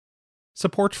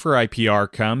Support for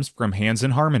IPR comes from Hands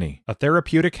in Harmony, a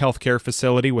therapeutic healthcare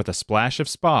facility with a splash of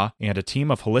spa and a team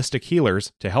of holistic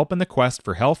healers to help in the quest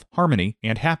for health, harmony,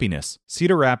 and happiness.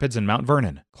 Cedar Rapids and Mount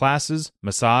Vernon. Classes,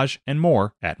 massage, and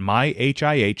more at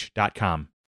myhih.com.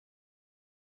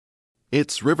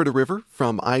 It's River to River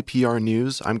from IPR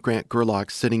News. I'm Grant Gerlach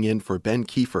sitting in for Ben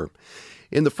Kiefer.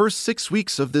 In the first 6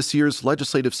 weeks of this year's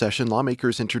legislative session,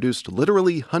 lawmakers introduced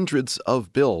literally hundreds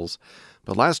of bills.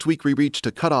 But last week we reached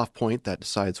a cutoff point that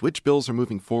decides which bills are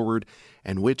moving forward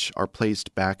and which are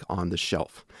placed back on the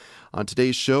shelf. On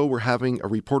today's show, we're having a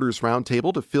reporters'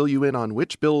 roundtable to fill you in on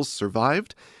which bills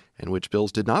survived and which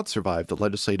bills did not survive the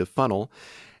legislative funnel.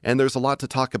 And there's a lot to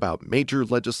talk about. Major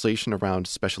legislation around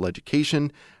special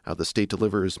education, how the state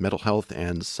delivers mental health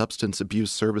and substance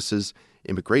abuse services,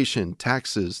 immigration,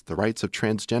 taxes, the rights of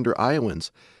transgender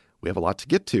Iowans. We have a lot to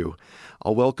get to.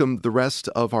 I'll welcome the rest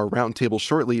of our roundtable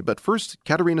shortly, but first,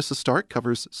 Katerina Sestark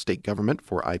covers state government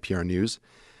for IPR News.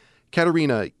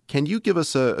 Katerina, can you give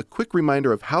us a quick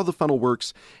reminder of how the funnel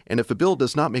works, and if a bill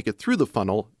does not make it through the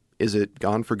funnel, is it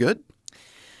gone for good?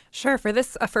 Sure. For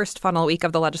this first funnel week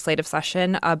of the legislative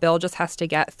session, a bill just has to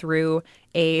get through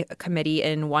a committee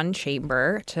in one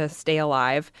chamber to stay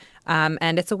alive.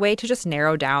 And it's a way to just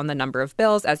narrow down the number of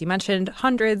bills. As you mentioned,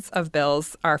 hundreds of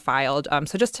bills are filed.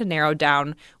 So just to narrow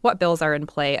down what bills are in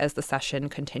play as the session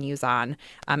continues on.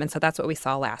 And so that's what we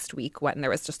saw last week when there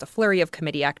was just a flurry of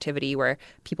committee activity where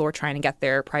people were trying to get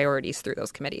their priorities through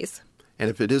those committees. And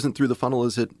if it isn't through the funnel,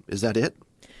 is that it?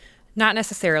 Not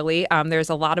necessarily. There's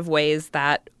a lot of ways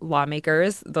that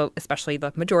lawmakers, especially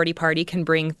the majority party, can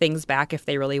bring things back if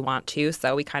they really want to.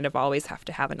 So we kind of always have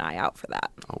to have an eye out for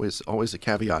that. Always a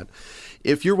caveat.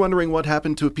 If you're wondering what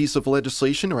happened to a piece of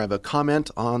legislation or have a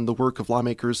comment on the work of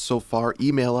lawmakers so far,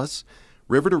 email us,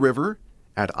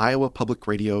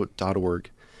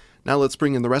 rivertoriver@iowapublicradio.org. Now let's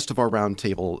bring in the rest of our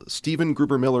roundtable. Stephen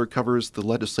Gruber-Miller covers the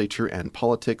legislature and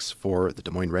politics for the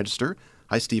Des Moines Register.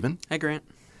 Hi, Stephen. Hi, Grant.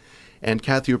 And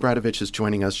Kathy Obradovich is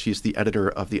joining us. She's the editor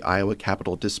of the Iowa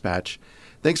Capitol Dispatch.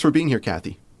 Thanks for being here,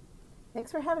 Kathy.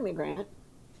 Thanks for having me, Grant.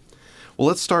 Well,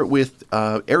 let's start with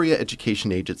area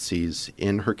education agencies.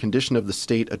 In her Condition of the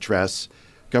State address,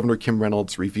 Governor Kim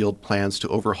Reynolds revealed plans to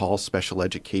overhaul special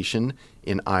education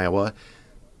in Iowa.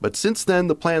 But since then,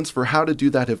 the plans for how to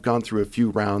do that have gone through a few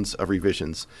rounds of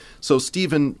revisions. So,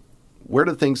 Stephen, where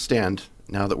do things stand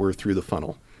now that we're through the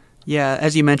funnel? Yeah,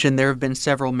 as you mentioned, there have been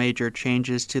several major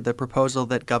changes to the proposal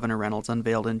that Governor Reynolds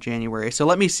unveiled in January. So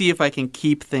let me see if I can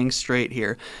keep things straight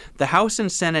here. The House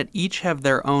and Senate each have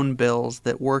their own bills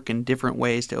that work in different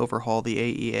ways to overhaul the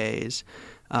AEAs.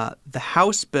 The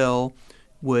House bill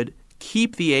would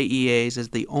keep the AEAs as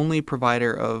the only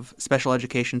provider of special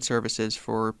education services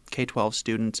for K-12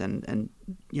 students and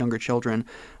younger children.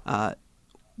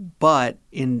 But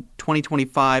in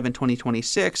 2025 and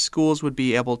 2026, schools would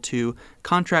be able to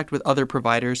contract with other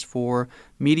providers for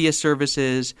media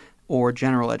services or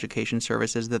general education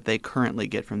services that they currently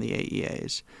get from the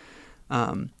AEAs.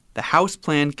 The House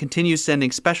plan continues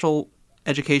sending special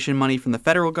education money from the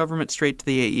federal government straight to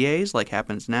the AEAs, like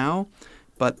happens now.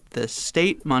 But the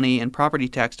state money and property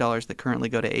tax dollars that currently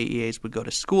go to AEAs would go to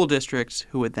school districts,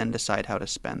 who would then decide how to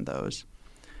spend those.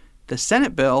 The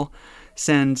Senate bill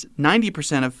sends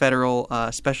 90% of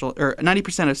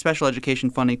special education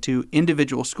funding to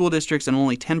individual school districts and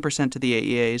only 10% to the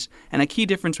AEAs. And a key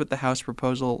difference with the House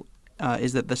proposal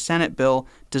is that the Senate bill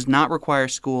does not require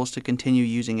schools to continue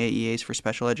using AEAs for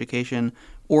special education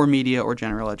or media or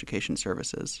general education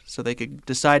services. So they could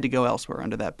decide to go elsewhere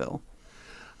under that bill.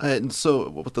 And so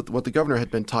what the governor had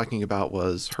been talking about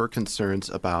was her concerns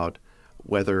about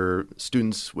whether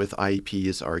students with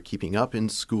IEPs are keeping up in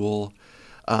school.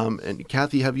 And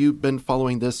Kathy, have you been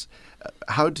following this?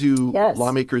 How do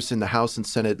lawmakers in the House and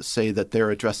Senate say that they're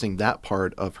addressing that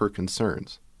part of her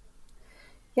concerns?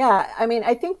 Yeah, I mean,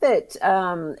 I think that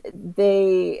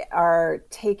they are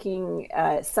taking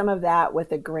some of that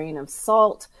with a grain of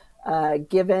salt,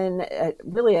 given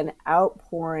really an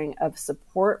outpouring of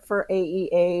support for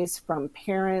AEAs from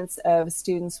parents of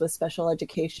students with special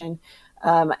education.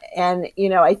 And,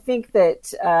 I think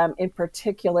that in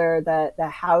particular, the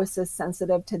House is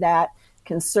sensitive to that,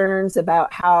 concerns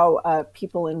about how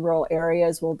people in rural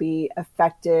areas will be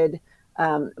affected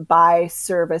by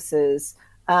services.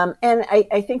 And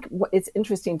I think it's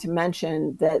interesting to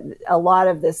mention that a lot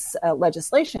of this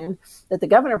legislation that the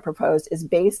governor proposed is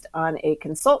based on a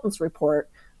consultant's report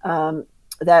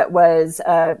that was,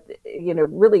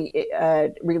 really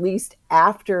released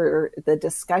after the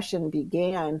discussion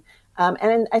began.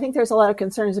 And I think there's a lot of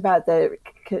concerns about the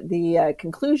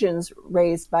conclusions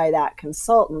raised by that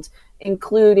consultant,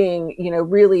 including,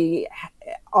 really,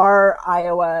 are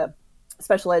Iowa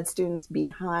special ed students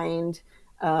behind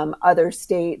other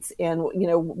states, and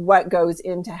what goes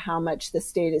into how much the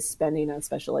state is spending on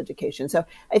special education. So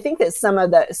I think that some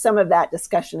of that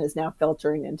discussion is now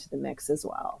filtering into the mix as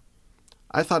well.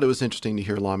 I thought it was interesting to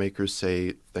hear lawmakers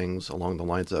say things along the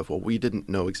lines of, well, we didn't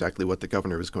know exactly what the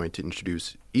governor was going to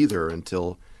introduce either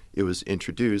until it was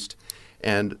introduced.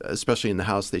 And especially in the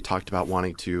House, they talked about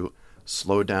wanting to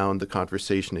slow down the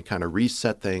conversation and kind of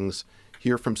reset things,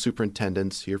 hear from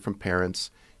superintendents, hear from parents,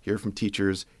 hear from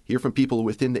teachers, hear from people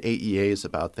within the AEAs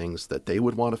about things that they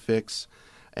would want to fix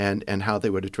and how they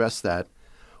would address that.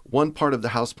 One part of the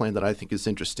House plan that I think is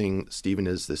interesting, Stephen,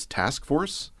 is this task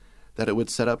force that it would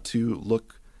set up to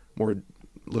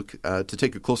to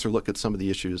take a closer look at some of the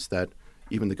issues that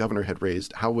even the governor had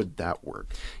raised. How would that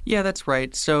work? Yeah, that's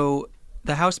right. So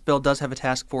the House bill does have a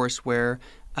task force where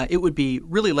it would be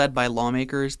really led by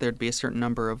lawmakers. There'd be a certain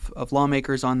number of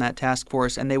lawmakers on that task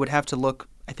force, and they would have to look,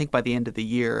 I think by the end of the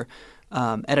year,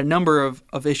 at a number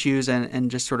of issues and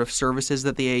just sort of services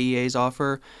that the AEAs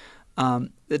offer.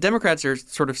 The Democrats are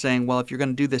sort of saying, well, if you're going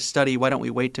to do this study, why don't we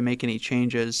wait to make any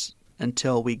changes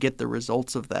until we get the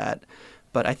results of that?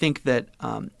 But I think that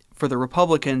for the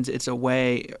Republicans,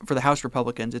 for the House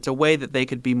Republicans, it's a way that they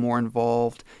could be more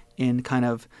involved in kind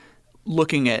of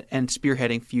looking at and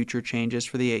spearheading future changes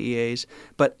for the AEAs.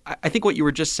 But I think what you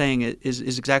were just saying is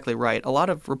exactly right. A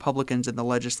lot of Republicans in the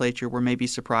legislature were maybe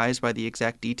surprised by the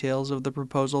exact details of the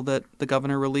proposal that the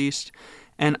governor released.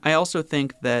 And I also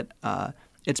think that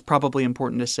it's probably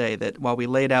important to say that while we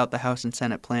laid out the House and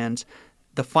Senate plans,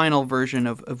 the final version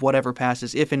of whatever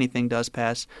passes, if anything does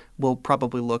pass, will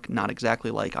probably look not exactly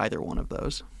like either one of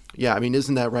those. Yeah, I mean,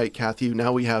 isn't that right, Kathy?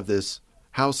 Now we have this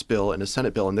House bill and a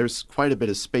Senate bill, and there's quite a bit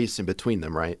of space in between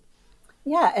them, right?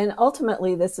 Yeah, and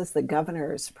ultimately this is the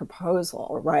governor's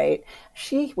proposal, right?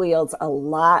 She wields a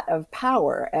lot of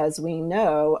power, as we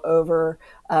know, over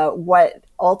what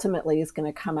ultimately is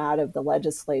going to come out of the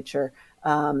legislature.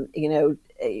 We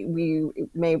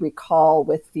may recall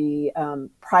with the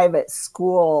private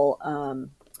school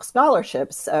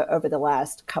scholarships over the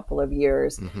last couple of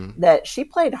years that she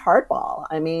played hardball.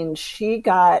 I mean, she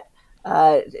got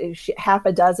half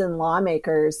a dozen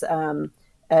lawmakers.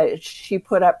 She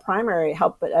put up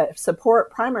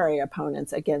support primary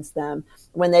opponents against them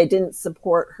when they didn't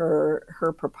support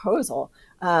her proposal.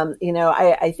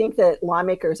 I think that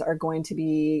lawmakers are going to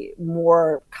be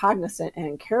more cognizant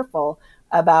and careful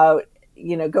about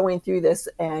going through this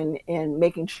and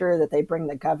making sure that they bring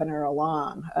the governor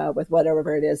along with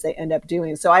whatever it is they end up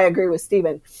doing. So I agree with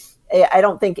Stephen. I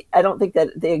don't think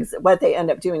that what they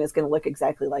end up doing is going to look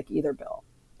exactly like either bill.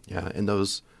 Yeah, and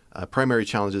those primary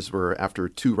challenges were after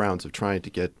 2 rounds of trying to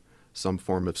get some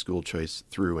form of school choice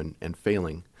through and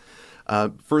failing.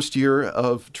 First year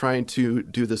of trying to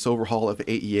do this overhaul of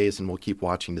AEAs, and we'll keep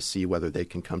watching to see whether they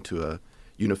can come to a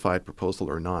unified proposal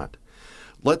or not.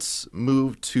 Let's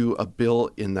move to a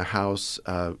bill in the House,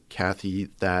 Kathy,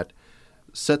 that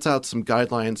sets out some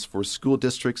guidelines for school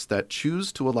districts that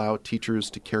choose to allow teachers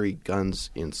to carry guns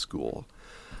in school.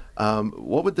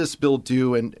 What would this bill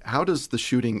do, and how does the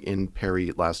shooting in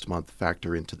Perry last month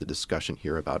factor into the discussion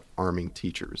here about arming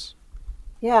teachers?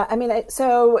 Yeah, I mean,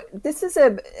 so this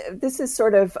is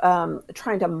sort of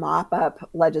trying to mop up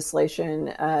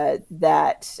legislation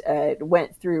that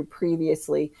went through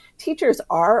previously. Teachers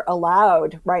are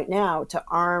allowed right now to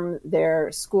arm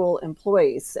their school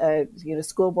employees.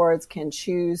 School boards can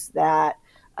choose that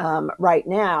right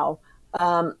now,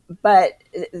 but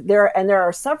there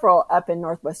are several up in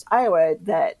Northwest Iowa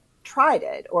that tried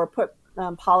it or put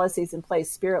policies in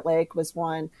place. Spirit Lake was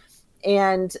one.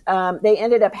 And they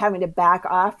ended up having to back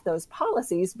off those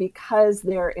policies because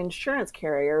their insurance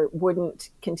carrier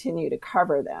wouldn't continue to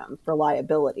cover them for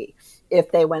liability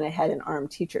if they went ahead and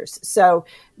armed teachers. So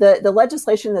the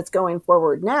legislation that's going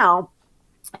forward now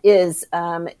is,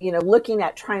 looking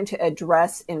at trying to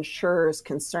address insurers'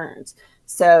 concerns.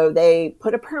 So they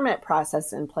put a permit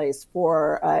process in place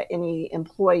for any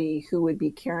employee who would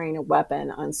be carrying a weapon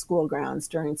on school grounds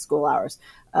during school hours,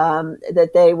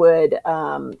 that they would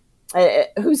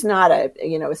who's not a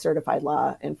certified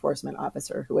law enforcement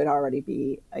officer who would already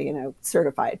be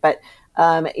certified, but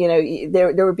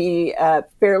there would be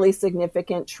fairly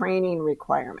significant training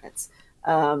requirements,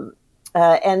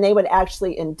 and they would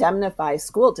actually indemnify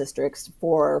school districts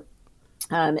for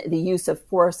the use of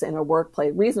force in a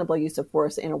workplace, reasonable use of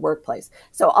force in a workplace.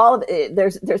 So all of it,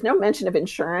 there's no mention of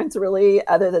insurance really,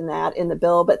 other than that in the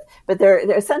bill, but they're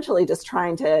essentially just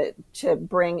trying to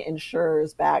bring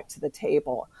insurers back to the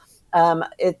table.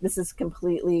 This is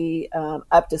completely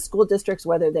up to school districts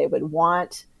whether they would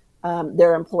want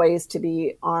their employees to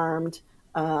be armed.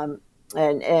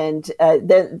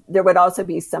 Then there would also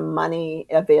be some money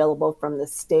available from the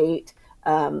state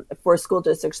for school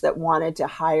districts that wanted to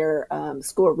hire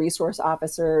school resource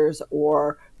officers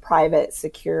or private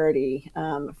security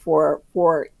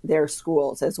for their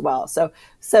schools as well. So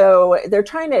they're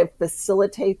trying to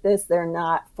facilitate this. They're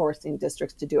not forcing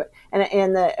districts to do it.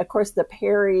 And of course, the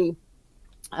Perry,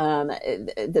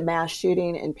 the mass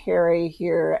shooting in Perry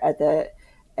here at the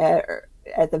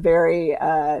very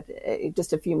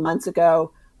just a few months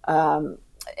ago.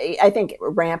 I think it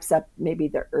ramps up maybe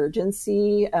the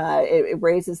urgency. It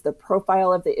raises the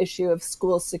profile of the issue of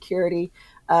school security.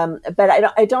 But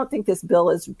I don't think this bill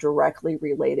is directly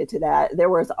related to that. There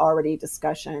was already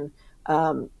discussion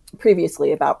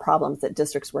previously about problems that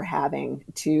districts were having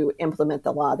to implement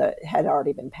the law that had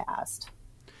already been passed.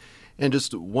 And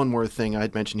just one more thing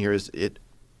I'd mention here is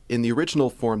in the original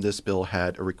form, this bill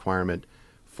had a requirement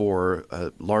for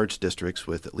large districts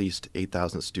with at least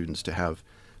 8,000 students to have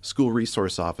school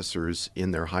resource officers in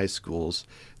their high schools.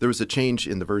 There was a change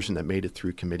in the version that made it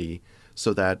through committee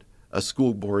so that a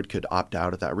school board could opt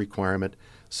out of that requirement.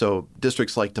 So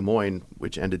districts like Des Moines,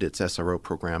 which ended its SRO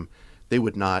program, they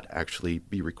would not actually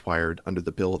be required under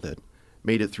the bill that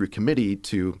made it through committee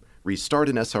to restart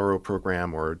an SRO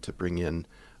program or to bring in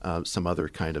some other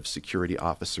kind of security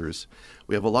officers.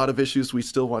 We have a lot of issues we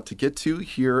still want to get to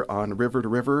here on River to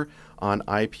River on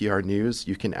IPR News.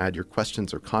 You can add your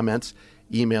questions or comments.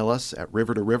 Email us at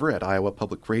river@Iowa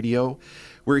Public Radio.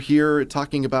 We're here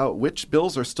talking about which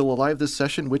bills are still alive this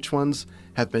session, which ones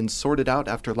have been sorted out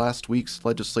after last week's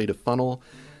legislative funnel.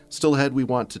 Still ahead, we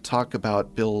want to talk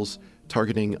about bills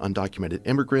targeting undocumented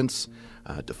immigrants,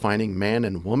 defining man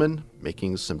and woman,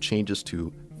 making some changes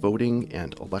to voting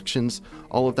and elections.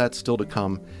 All of that still to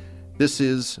come. This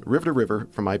is River to River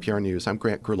from IPR News. I'm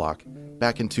Grant Gerlach.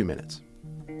 Back in 2 minutes.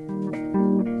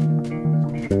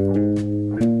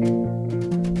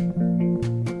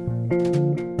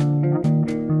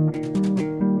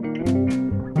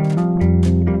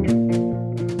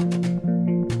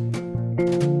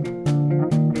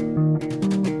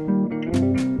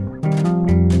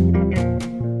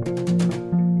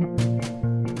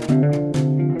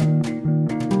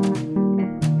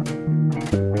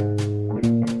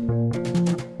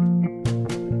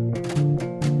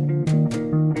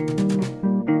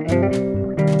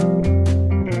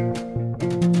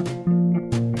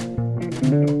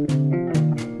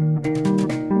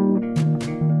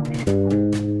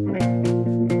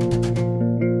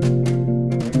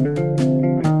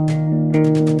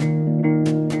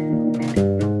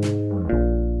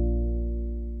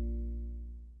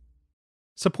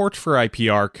 Support for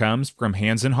IPR comes from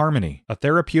Hands in Harmony, a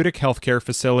therapeutic healthcare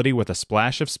facility with a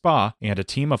splash of spa and a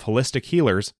team of holistic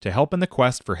healers to help in the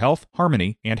quest for health,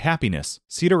 harmony, and happiness.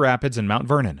 Cedar Rapids and Mount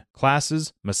Vernon.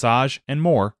 Classes, massage, and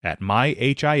more at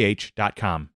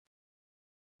myhih.com.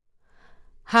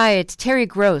 Hi, it's Terry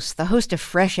Gross, the host of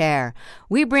Fresh Air.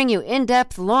 We bring you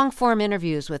in-depth, long-form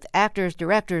interviews with actors,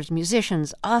 directors,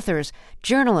 musicians, authors,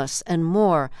 journalists, and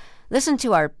more. Listen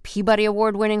to our Peabody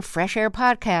Award-winning Fresh Air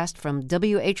podcast from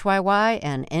WHYY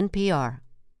and NPR.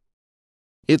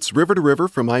 It's River to River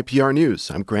from IPR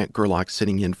News. I'm Grant Gerlach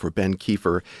sitting in for Ben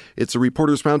Kiefer. It's a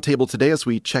Reporters Roundtable today as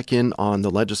we check in on the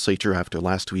legislature after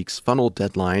last week's funnel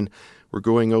deadline. We're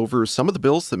going over some of the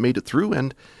bills that made it through,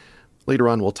 and later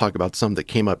on we'll talk about some that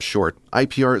came up short.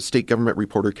 IPR state government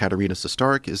reporter Katerina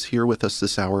Sestarik is here with us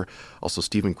this hour. Also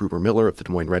Stephen Gruber-Miller of the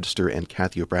Des Moines Register and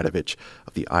Kathy Obradovich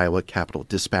of the Iowa Capital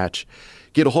Dispatch.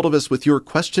 Get a hold of us with your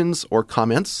questions or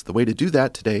comments. The way to do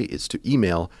that today is to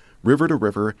email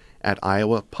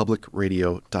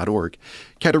river2river@iowapublicradio.org.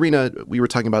 Katerina, we were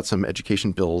talking about some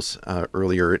education bills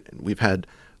earlier. We've had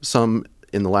some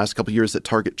in the last couple of years that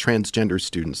target transgender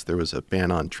students. There was a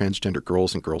ban on transgender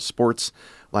girls and girls sports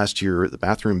last year, the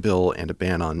bathroom bill, and a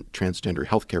ban on transgender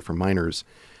healthcare for minors.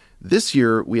 This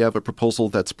year, we have a proposal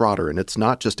that's broader, and it's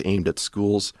not just aimed at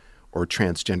schools or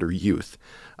transgender youth.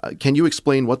 Can you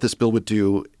explain what this bill would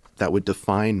do that would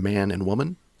define man and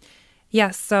woman?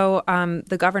 Yes. So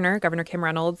the Governor Kim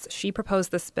Reynolds, she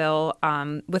proposed this bill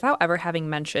without ever having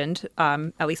mentioned,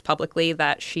 at least publicly,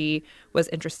 that she was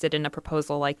interested in a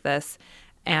proposal like this.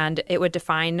 And it would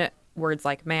define words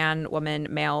like man, woman,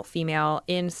 male, female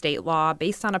in state law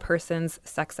based on a person's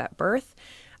sex at birth.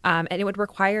 And it would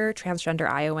require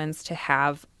transgender Iowans to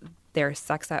have their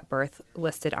sex at birth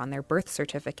listed on their birth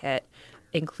certificate,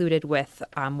 included with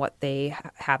what they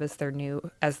have as their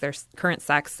current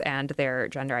sex and their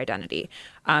gender identity.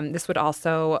 This would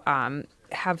also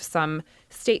have some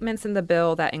statements in the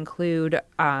bill that include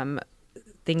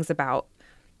things about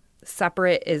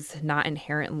Separate is not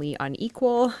inherently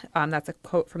unequal. That's a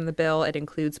quote from the bill. It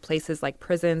includes places like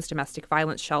prisons, domestic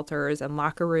violence shelters, and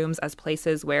locker rooms as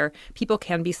places where people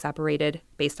can be separated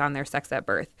based on their sex at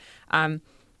birth.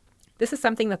 This is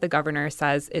something that the governor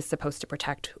says is supposed to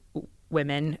protect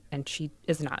women, and she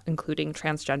is not including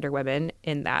transgender women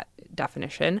in that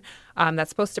definition. That's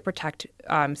supposed to protect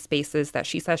spaces that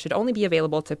she says should only be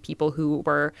available to people who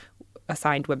were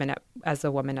assigned as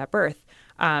a woman at birth.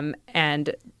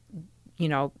 And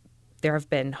there have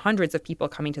been hundreds of people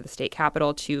coming to the state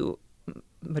capitol,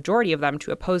 majority of them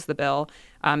to oppose the bill,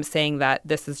 saying that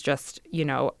this is just,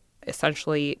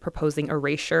 essentially proposing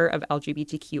erasure of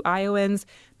LGBTQ Iowans,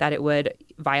 that it would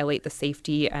violate the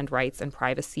safety and rights and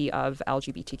privacy of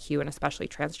LGBTQ and especially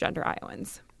transgender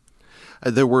Iowans.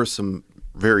 There were some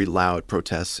very loud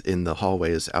protests in the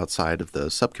hallways outside of the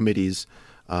subcommittees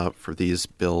for these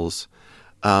bills.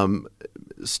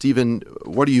 Stephen,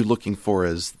 what are you looking for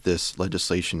as this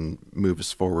legislation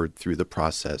moves forward through the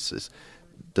process?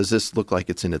 Does this look like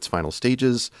it's in its final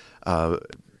stages?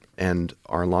 And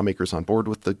are lawmakers on board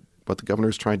with what the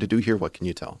governor's trying to do here? What can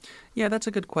you tell? Yeah, that's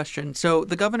a good question. So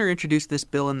the governor introduced this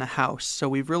bill in the House, so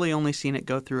we've really only seen it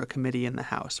go through a committee in the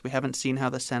House. We haven't seen how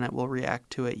the Senate will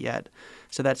react to it yet,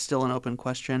 so that's still an open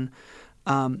question.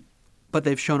 But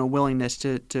they've shown a willingness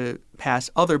to pass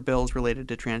other bills related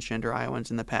to transgender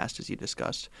Iowans in the past, as you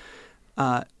discussed.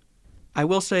 I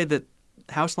will say that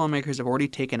House lawmakers have already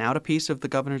taken out a piece of the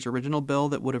governor's original bill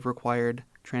that would have required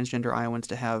transgender Iowans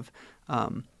to have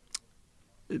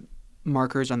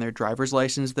markers on their driver's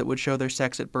license that would show their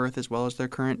sex at birth as well as their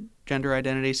current gender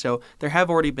identity. So there have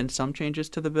already been some changes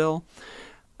to the bill.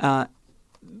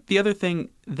 The other thing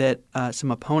that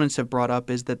some opponents have brought up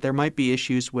is that there might be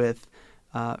issues with,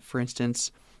 for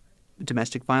instance,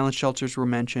 domestic violence shelters were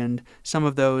mentioned. Some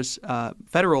of those,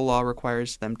 federal law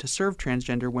requires them to serve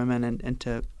transgender women and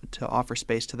to offer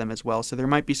space to them as well. So there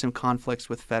might be some conflicts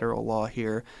with federal law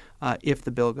here if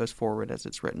the bill goes forward as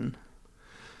it's written.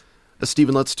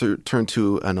 Stephen, let's turn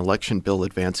to an election bill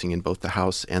advancing in both the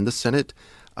House and the Senate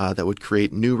that would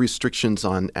create new restrictions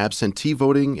on absentee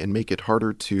voting and make it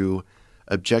harder to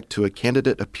object to a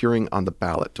candidate appearing on the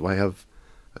ballot. Do I have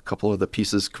a couple of the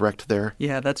pieces correct there?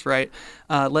 Yeah, that's right.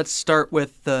 Let's start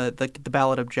with the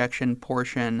ballot objection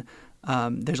portion.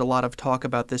 There's a lot of talk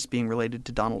about this being related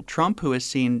to Donald Trump, who has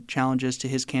seen challenges to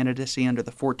his candidacy under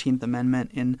the 14th Amendment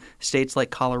in states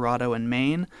like Colorado and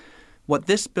Maine. What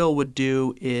this bill would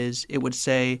do is it would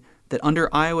say that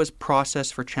under Iowa's process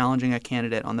for challenging a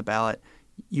candidate on the ballot,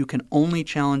 you can only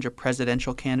challenge a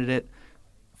presidential candidate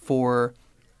for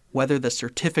whether the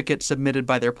certificate submitted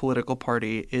by their political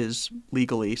party is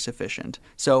legally sufficient.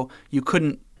 So you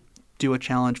couldn't do a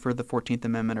challenge for the 14th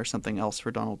Amendment or something else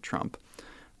for Donald Trump.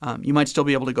 You might still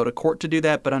be able to go to court to do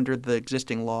that, but under the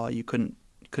existing law, you couldn't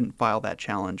file that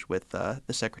challenge with the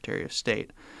Secretary of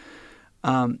State.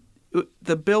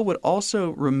 The bill would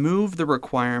also remove the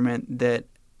requirement that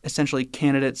essentially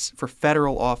candidates for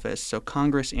federal office, so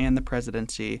Congress and the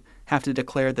presidency, have to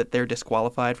declare that they're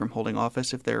disqualified from holding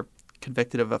office if they're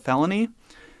convicted of a felony.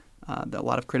 A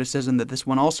lot of criticism that this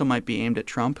one also might be aimed at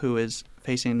Trump, who is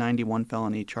facing 91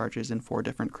 felony charges in 4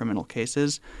 different criminal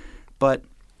cases. But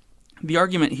the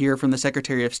argument here from the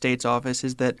Secretary of State's office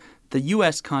is that the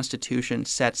U.S. Constitution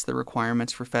sets the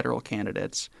requirements for federal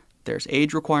candidates. There's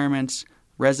age requirements,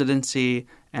 residency,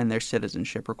 and their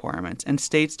citizenship requirements. And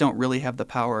states don't really have the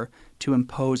power to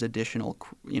impose additional,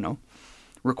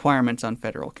 requirements on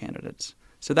federal candidates.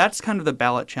 So that's kind of the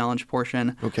ballot challenge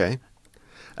portion. Okay.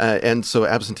 And so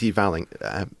absentee voting,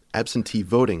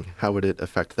 how would it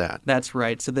affect that? That's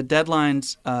right. So the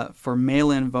deadlines for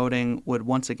mail-in voting would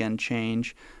once again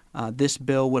change. This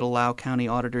bill would allow county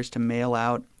auditors to mail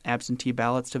out absentee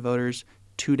ballots to voters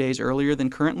 2 days earlier than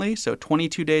currently, so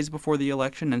 22 days before the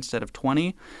election instead of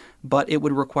 20, but it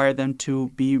would require them to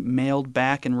be mailed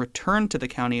back and returned to the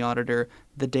county auditor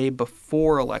the day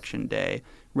before Election Day,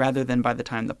 rather than by the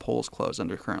time the polls close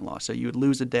under current law. So you would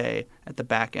lose a day at the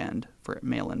back end for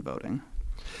mail-in voting.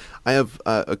 I have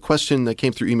a question that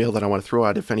came through email that I want to throw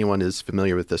out if anyone is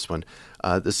familiar with this one.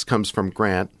 This comes from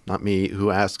Grant, not me,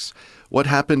 who asks, what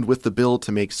happened with the bill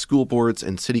to make school boards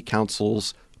and city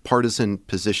councils partisan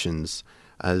positions?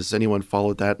 Has anyone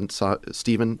followed that and saw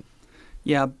Stephen?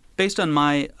 Yeah, based on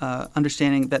my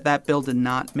understanding that bill did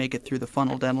not make it through the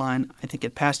funnel deadline. I think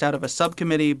it passed out of a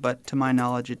subcommittee, but to my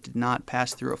knowledge, it did not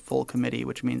pass through a full committee,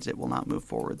 which means it will not move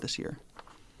forward this year.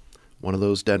 One of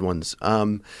those dead ones.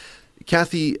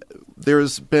 Kathy, there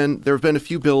have been a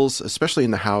few bills, especially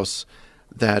in the House,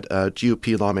 that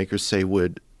GOP lawmakers say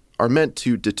are meant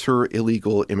to deter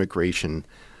illegal immigration.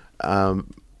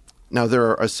 Now,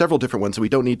 there are several different ones, so we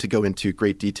don't need to go into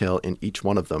great detail in each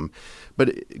one of them.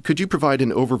 But could you provide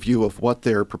an overview of what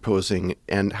they're proposing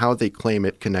and how they claim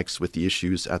it connects with the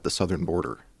issues at the southern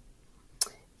border?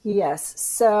 Yes.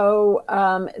 So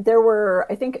there were,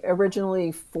 I think,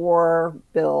 originally 4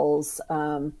 bills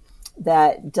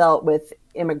that dealt with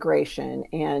immigration,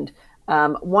 and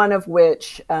one of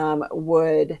which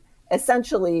would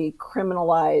essentially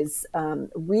criminalize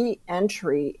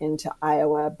re-entry into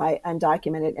Iowa by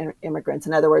undocumented immigrants.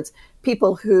 In other words,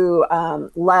 people who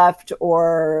left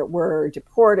or were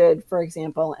deported, for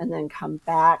example, and then come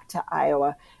back to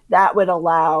Iowa. That would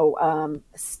allow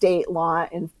state law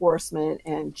enforcement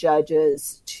and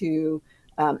judges to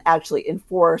actually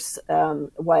enforce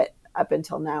what up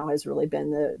until now has really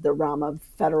been the realm of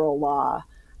federal law,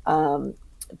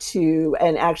 to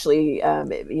and actually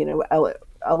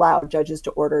allow judges to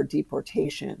order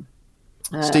deportation.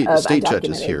 State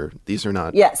judges here. These are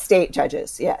not. Yes, state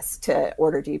judges. Yes, to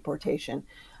order deportation.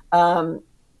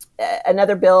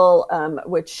 Another bill,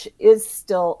 which is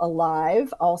still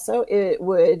alive, also, it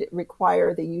would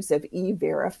require the use of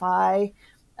E-Verify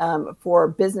for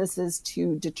businesses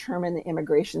to determine the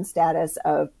immigration status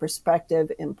of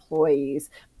prospective employees.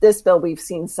 This bill we've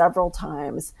seen several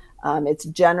times. It's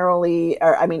generally,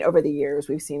 over the years,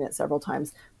 we've seen it several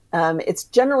times. It's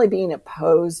generally being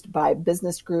opposed by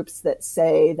business groups that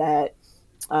say that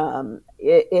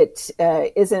it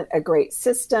isn't a great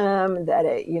system,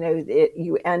 that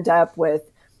you end up with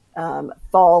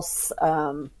false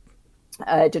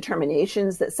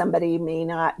determinations that somebody may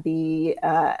not be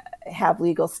have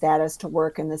legal status to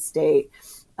work in the state,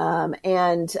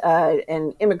 and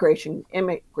immigration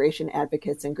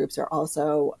advocates and groups are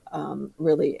also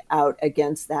really out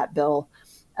against that bill.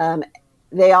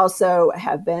 They also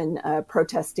have been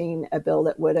protesting a bill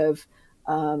that would have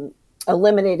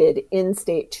eliminated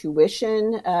in-state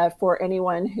tuition for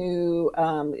anyone who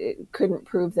couldn't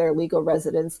prove their legal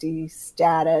residency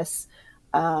status.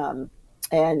 And,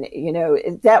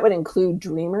 that would include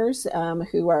dreamers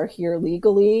who are here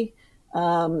legally,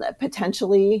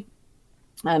 potentially,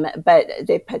 but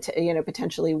they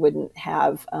potentially wouldn't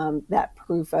have that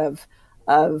proof of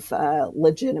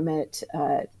legitimate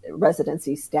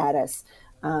residency status.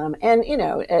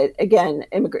 Again,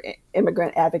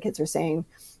 immigrant advocates are saying,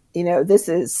 this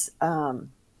is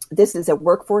a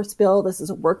workforce bill. This is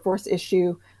a workforce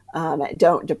issue.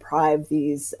 Don't deprive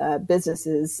these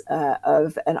businesses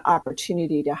of an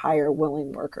opportunity to hire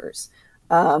willing workers.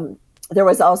 There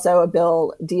was also a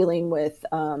bill dealing with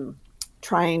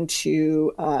trying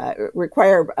to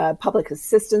require public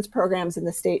assistance programs in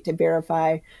the state to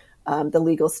verify the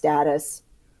legal status.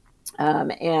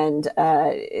 And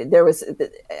there was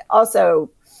also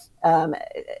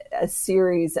a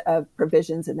series of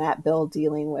provisions in that bill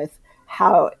dealing with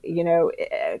how,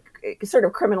 sort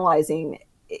of criminalizing,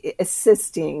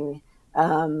 assisting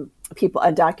people,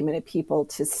 undocumented people,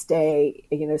 to stay,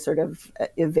 sort of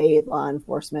evade law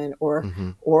enforcement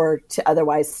or to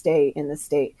otherwise stay in the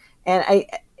state. And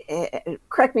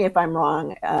correct me if I'm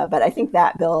wrong, but I think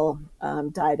that bill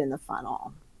died in the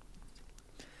funnel.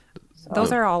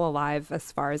 Those are all alive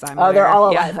as far as I'm aware. Oh, they're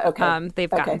all alive. Yeah. Okay. They've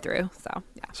gotten through. So,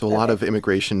 yeah. So a lot of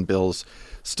immigration bills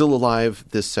still alive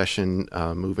this session,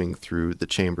 moving through the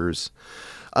chambers.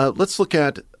 Let's look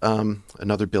at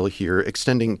another bill here,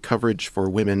 extending coverage for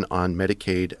women on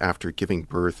Medicaid after giving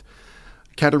birth.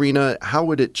 Katerina, how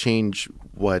would it change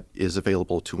what is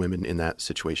available to women in that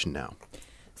situation now?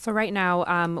 So right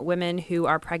now, women who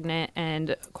are pregnant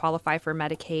and qualify for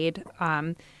Medicaid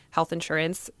health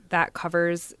insurance, that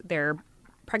covers their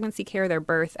pregnancy care, their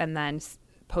birth, and then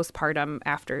postpartum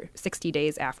after 60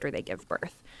 days after they give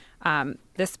birth.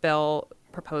 This bill,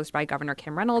 proposed by Governor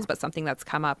Kim Reynolds, but something that's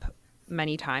come up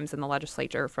many times in the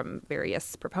legislature from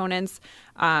various proponents,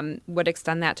 would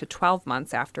extend that to 12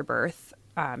 months after birth,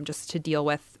 just to deal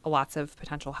with lots of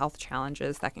potential health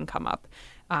challenges that can come up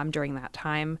during that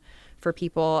time for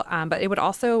people. But it would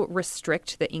also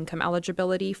restrict the income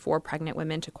eligibility for pregnant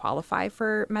women to qualify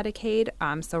for Medicaid.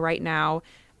 So right now,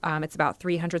 it's about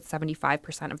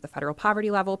 375% of the federal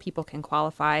poverty level people can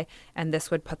qualify, and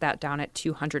this would put that down at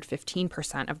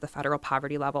 215% of the federal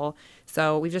poverty level.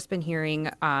 So we've just been hearing,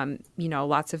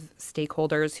 lots of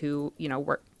stakeholders who,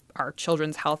 are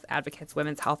children's health advocates,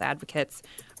 women's health advocates,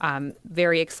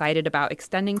 very excited about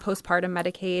extending postpartum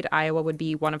Medicaid. Iowa would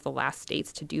be one of the last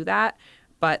states to do that.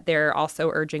 But they're also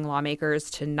urging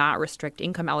lawmakers to not restrict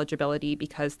income eligibility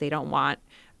because they don't want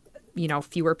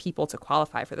fewer people to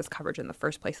qualify for this coverage in the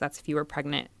first place. That's fewer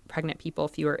pregnant people,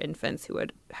 fewer infants who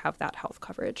would have that health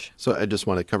coverage. So I just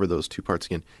want to cover those two parts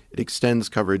again. It extends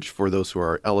coverage for those who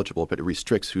are eligible, but it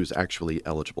restricts who's actually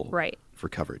eligible for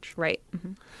coverage. Right.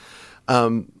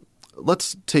 Mm-hmm.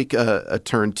 Let's take a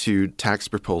turn to tax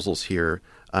proposals here.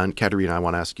 And Katerina, I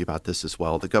want to ask you about this as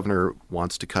well. The governor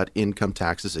wants to cut income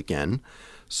taxes again.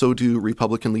 So do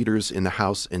Republican leaders in the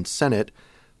House and Senate,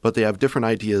 but they have different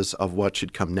ideas of what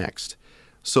should come next.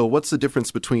 So what's the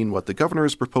difference between what the governor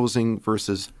is proposing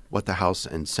versus what the House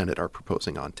and Senate are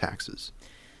proposing on taxes?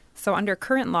 So under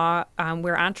current law,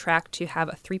 we're on track to have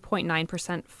a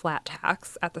 3.9% flat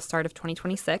tax at the start of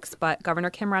 2026, but Governor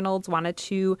Kim Reynolds wanted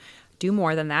to do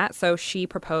more than that. So she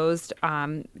proposed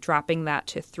dropping that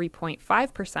to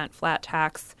 3.5% flat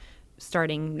tax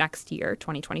starting next year,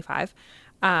 2025.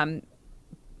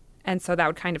 And so that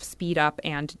would kind of speed up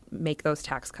and make those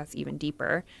tax cuts even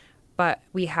deeper. But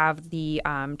we have the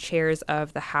chairs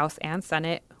of the House and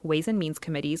Senate Ways and Means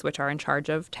Committees, which are in charge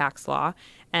of tax law,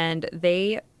 and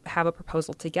they have a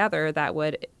proposal together that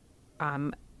would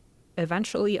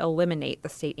eventually eliminate the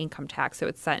state income tax. So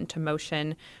it's set into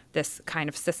motion this kind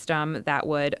of system that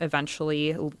would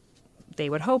eventually, they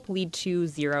would hope, lead to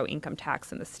zero income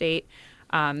tax in the state.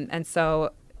 And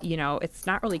so, it's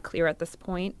not really clear at this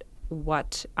point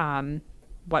what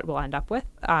we'll end up with.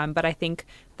 But I think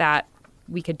that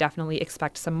we could definitely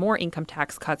expect some more income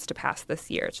tax cuts to pass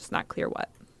this year. It's just not clear what.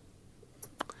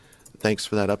 Thanks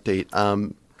for that update.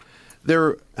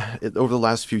 Over the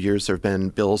last few years, there have been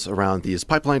bills around these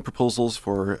pipeline proposals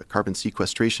for carbon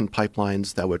sequestration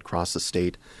pipelines that would cross the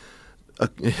state.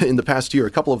 In the past year,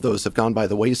 a couple of those have gone by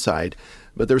the wayside,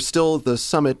 but there's still the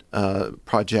Summit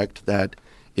project that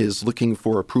is looking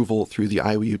for approval through the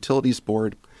Iowa Utilities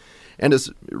Board. And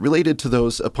as related to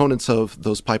those, opponents of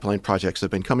those pipeline projects have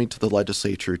been coming to the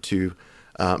legislature to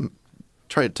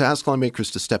try to ask lawmakers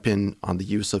to step in on the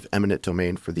use of eminent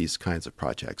domain for these kinds of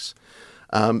projects.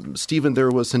 Stephen,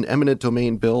 there was an eminent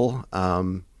domain bill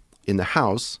in the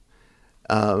House.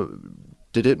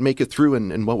 Did it make it through,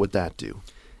 and what would that do?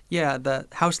 Yeah, the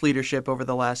House leadership over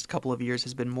the last couple of years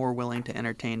has been more willing to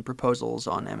entertain proposals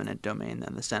on eminent domain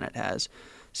than the Senate has.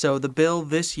 So the bill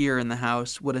this year in the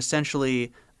House would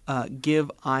essentially give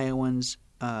Iowans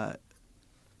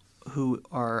who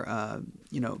are,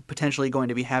 potentially going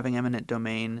to be having eminent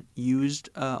domain used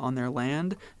on their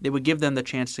land, they would give them the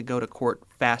chance to go to court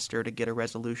faster to get a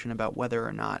resolution about whether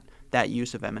or not that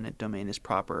use of eminent domain is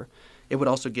proper. It would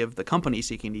also give the company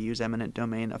seeking to use eminent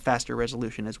domain a faster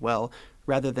resolution as well,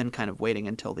 rather than kind of waiting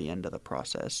until the end of the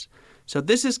process. So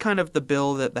this is kind of the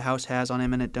bill that the House has on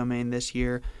eminent domain this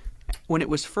year. When it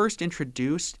was first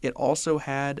introduced, it also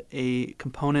had a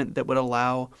component that would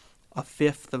allow a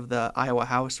fifth of the Iowa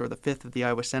House or the fifth of the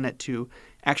Iowa Senate to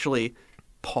actually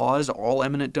pause all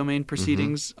eminent domain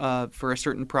proceedings for a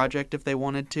certain project if they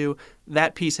wanted to.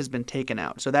 That piece has been taken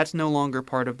out. So that's no longer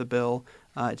part of the bill.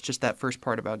 It's just that first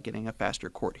part about getting a faster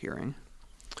court hearing.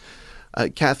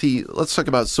 Kathy, let's talk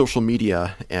about social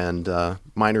media and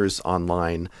minors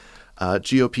online.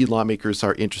 GOP lawmakers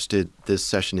are interested this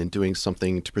session in doing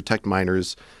something to protect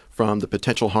minors from the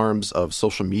potential harms of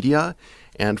social media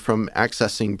and from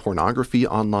accessing pornography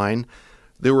online.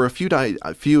 There were a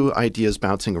few ideas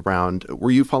bouncing around. Were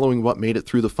you following what made it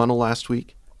through the funnel last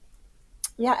week?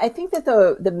 Yeah, I think that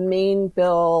the main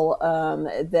bill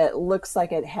that looks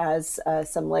like it has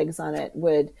some legs on it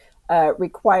would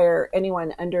require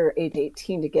anyone under age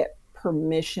 18 to get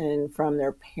permission from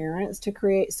their parents to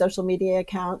create social media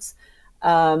accounts.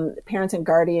 Parents and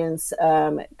guardians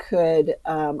could,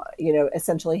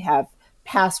 essentially have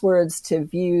passwords to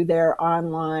view their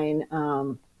online,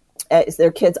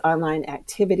 their kids' online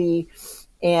activity.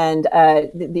 And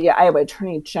the Iowa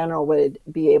Attorney General would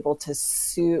be able to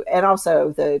sue, and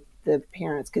also the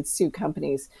parents could sue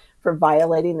companies for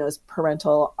violating those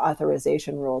parental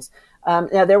authorization rules.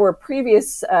 Now, there were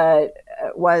previous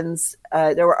ones.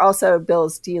 There were also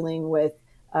bills dealing with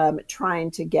trying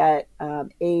to get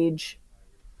age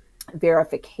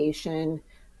verification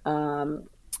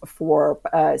for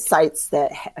sites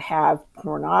that have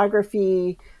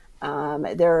pornography.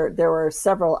 There were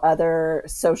several other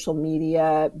social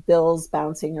media bills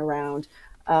bouncing around,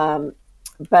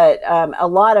 but a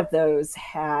lot of those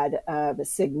had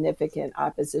significant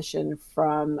opposition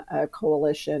from a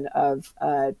coalition of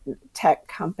tech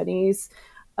companies.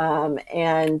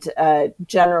 And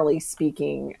generally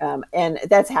speaking, and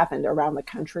that's happened around the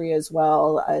country as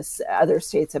well, as other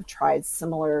states have tried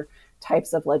similar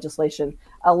types of legislation.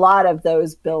 A lot of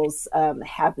those bills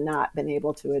have not been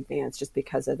able to advance just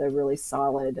because of the really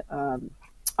solid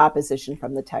opposition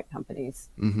from the tech companies.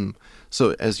 Mm-hmm.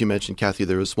 So as you mentioned, Kathy,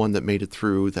 there was one that made it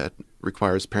through that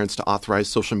requires parents to authorize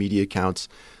social media accounts.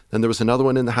 Then there was another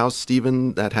one in the House,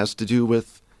 Stephen, that has to do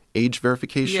with age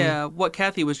verification. Yeah, what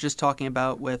Kathy was just talking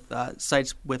about with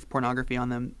sites with pornography on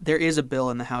them, there is a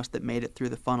bill in the House that made it through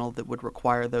the funnel that would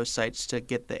require those sites to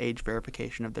get the age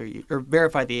verification of or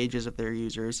verify the ages of their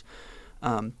users.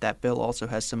 That bill also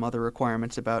has some other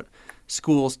requirements about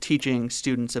schools teaching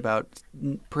students about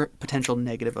potential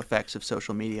negative effects of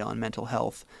social media on mental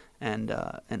health and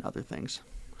other things.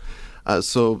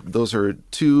 So those are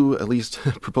two, at least,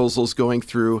 proposals going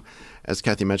through. As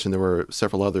Kathy mentioned, there were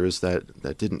several others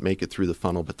that didn't make it through the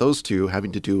funnel, but those two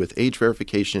having to do with age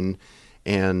verification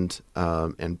and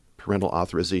parental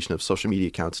authorization of social media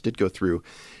accounts did go through.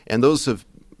 And those have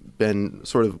been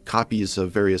sort of copies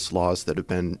of various laws that have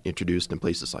been introduced in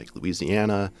places like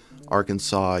Louisiana,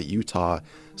 Arkansas, Utah,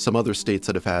 some other states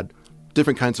that have had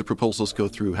different kinds of proposals go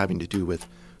through having to do with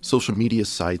social media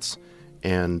sites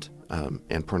and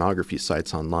pornography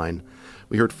sites online.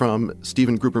 We heard from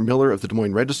Stephen Gruber Miller of the Des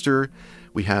Moines Register.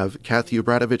 We have Kathy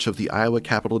Obradovich of the Iowa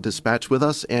Capitol Dispatch with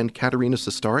us and Katerina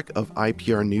Sestarik of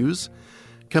IPR News.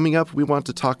 Coming up, we want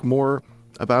to talk more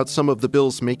about some of the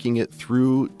bills making it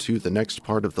through to the next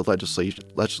part of the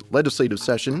legislative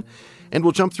session, and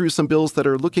we'll jump through some bills that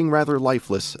are looking rather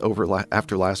lifeless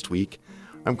after last week.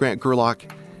 I'm Grant Gerlach.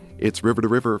 It's River to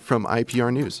River from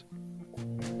IPR News.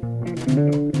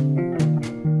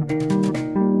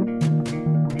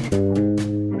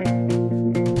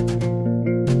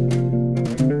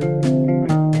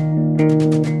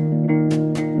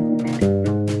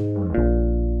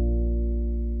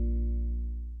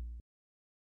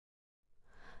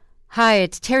 Hi,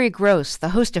 it's Terry Gross, the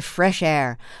host of Fresh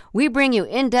Air. We bring you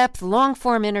in-depth,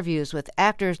 long-form interviews with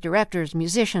actors, directors,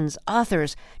 musicians,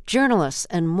 authors, journalists,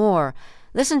 and more.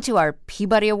 Listen to our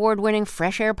Peabody Award-winning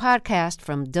Fresh Air podcast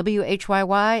from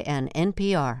WHYY and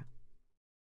NPR.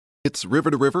 It's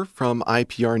River to River from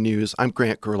IPR News. I'm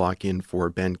Grant Gerlach in for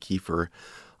Ben Kiefer.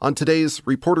 On today's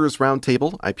Reporters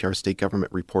Roundtable, IPR State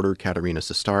Government reporter Katerina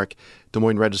Sestarik, Des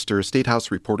Moines Register Statehouse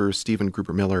reporter Stephen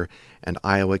Gruber Miller, and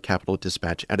Iowa Capitol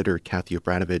Dispatch editor Kathy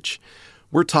Obradovich.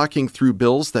 We're talking through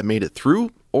bills that made it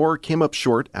through or came up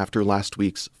short after last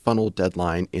week's funnel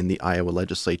deadline in the Iowa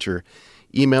legislature.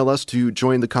 Email us to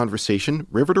join the conversation,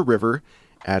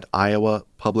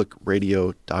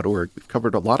 river2river@iowapublicradio.org. We've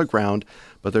covered a lot of ground,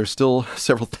 but there's still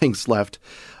several things left.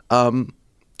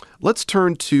 Let's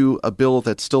turn to a bill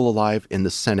that's still alive in the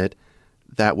Senate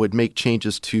that would make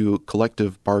changes to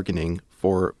collective bargaining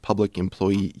for public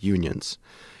employee unions.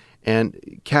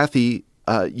 And Kathy,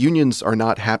 unions are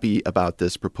not happy about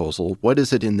this proposal. What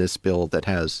is it in this bill that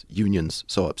has unions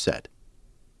so upset?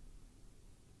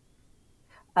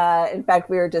 In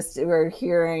fact, we were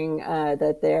hearing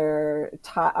that they're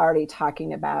already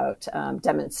talking about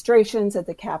demonstrations at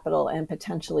the Capitol and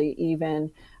potentially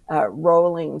even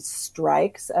rolling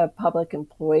strikes of public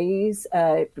employees,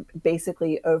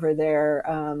 basically over their,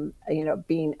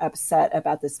 being upset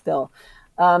about this bill.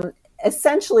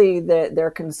 Essentially, their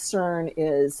concern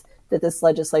is that this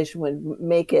legislation would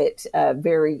make it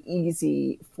very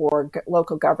easy for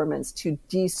local governments to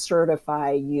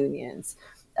decertify unions.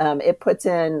 It puts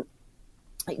in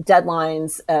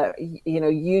deadlines.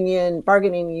 Union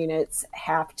bargaining units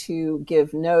have to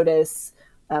give notice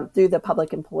through the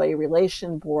Public Employee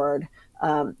Relation Board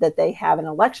that they have an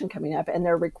election coming up, and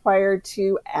they're required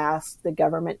to ask the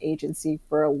government agency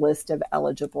for a list of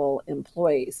eligible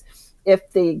employees.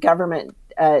 If the government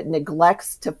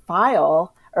neglects to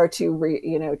file or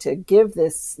to give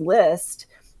this list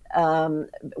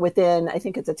within, I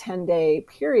think it's a 10-day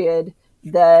period,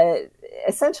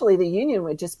 essentially the union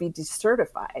would just be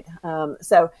decertified.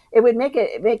 So it would make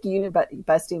union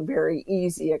busting very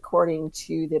easy, according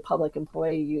to the public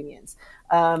employee unions.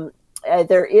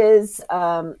 There is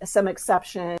some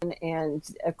exception, and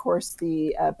of course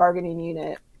the bargaining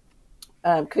unit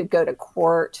could go to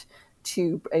court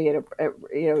to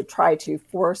try to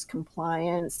force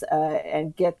compliance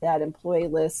and get that employee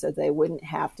list so they wouldn't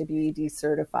have to be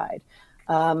decertified.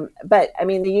 But I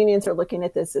mean, the unions are looking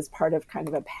at this as part of kind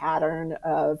of a pattern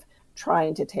of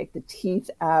trying to take the teeth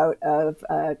out of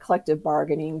collective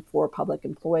bargaining for public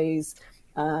employees.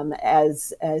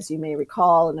 As you may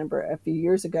recall, a few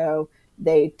years ago,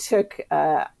 they took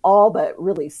all but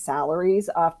really salaries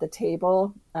off the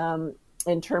table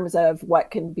in terms of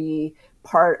what can be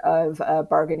part of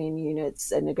bargaining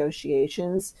units and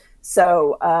negotiations.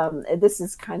 So this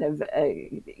is kind of,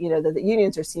 the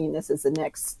unions are seeing this as the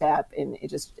next step in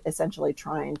just essentially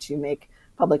trying to make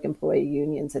public employee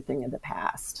unions a thing of the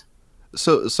past.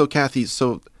 So Kathy,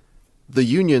 the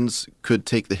unions could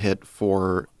take the hit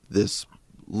for this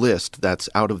list that's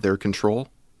out of their control?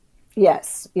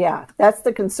 Yes, yeah, that's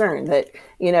the concern, that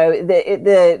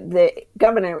the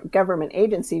government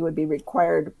agency would be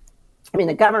required. I mean,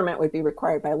 the government would be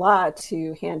required by law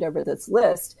to hand over this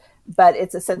list, but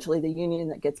it's essentially the union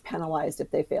that gets penalized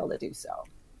if they fail to do so.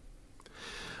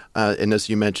 And as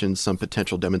you mentioned, some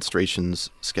potential demonstrations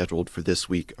scheduled for this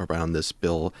week around this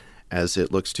bill as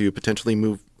it looks to potentially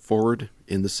move forward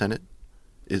in the Senate?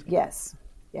 Yes.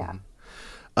 Yeah.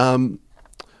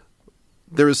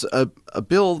 There's a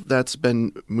bill that's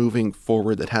been moving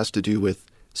forward that has to do with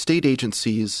state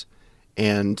agencies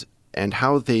and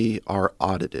how they are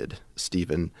audited,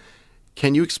 Stephen.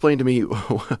 Can you explain to me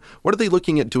what are they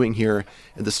looking at doing here?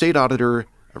 And the state auditor,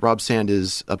 Rob Sand,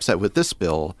 is upset with this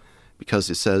bill because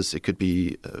it says it could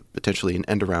be potentially an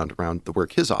end around the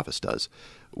work his office does.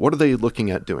 What are they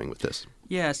looking at doing with this?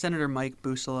 Yeah, Senator Mike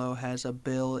Busolo has a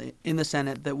bill in the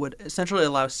Senate that would essentially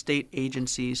allow state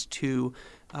agencies to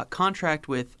contract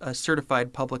with a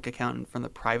certified public accountant from the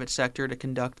private sector to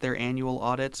conduct their annual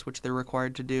audits, which they're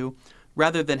required to do,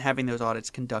 rather than having those audits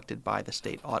conducted by the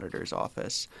state auditor's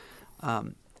office.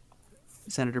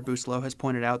 Senator Busolo has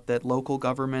pointed out that local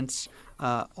governments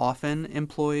often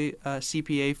employ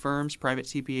CPA firms, private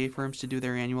CPA firms, to do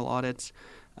their annual audits.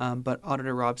 But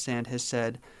Auditor Rob Sand has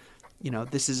said,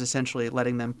 this is essentially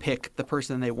letting them pick the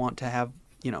person they want to have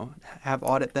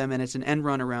audit them, and it's an end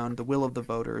run around the will of the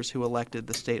voters who elected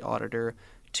the state auditor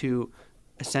to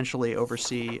essentially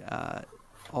oversee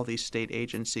all these state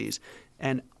agencies.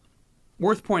 And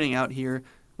worth pointing out here,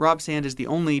 Rob Sand is the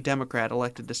only Democrat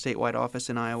elected to statewide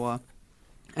office in Iowa.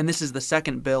 And this is the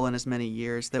second bill in as many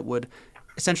years that would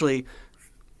essentially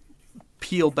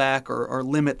peel back or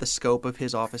limit the scope of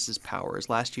his office's powers.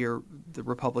 Last year, the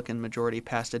Republican majority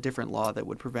passed a different law that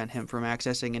would prevent him from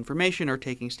accessing information or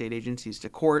taking state agencies to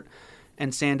court.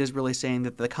 And Sand is really saying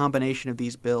that the combination of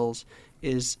these bills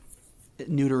is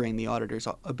neutering the auditor's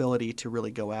ability to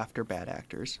really go after bad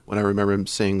actors. What I remember him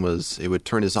saying was it would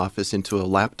turn his office into a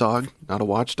lapdog, not a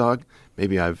watchdog.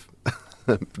 Maybe I've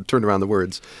turned around the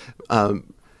words.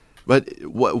 But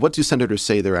what do senators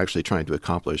say they're actually trying to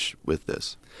accomplish with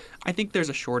this? I think there's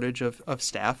a shortage of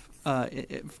staff.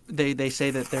 They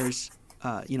say that there's,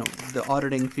 the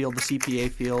auditing field, the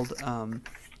CPA field,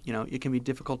 it can be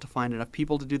difficult to find enough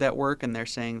people to do that work, and they're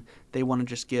saying they want to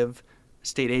just give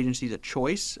state agencies a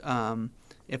choice.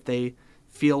 If they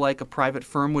feel like a private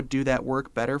firm would do that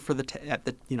work better for the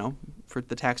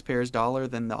taxpayer's dollar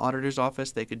than the auditor's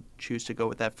office, they could choose to go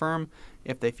with that firm.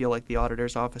 If they feel like the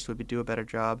auditor's office would do a better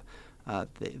job,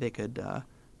 they could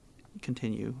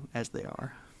continue as they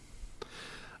are.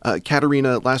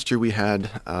 Katerina, last year we had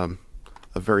a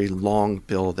very long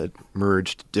bill that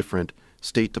merged different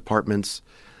state departments.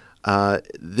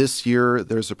 This year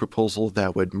there's a proposal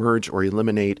that would merge or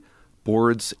eliminate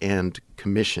boards and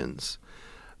commissions.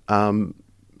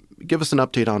 Give us an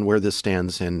update on where this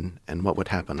stands and what would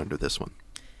happen under this one.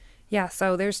 Yeah,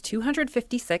 so there's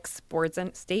 256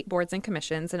 state boards and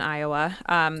commissions in Iowa.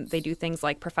 They do things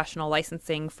like professional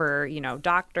licensing for,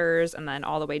 doctors, and then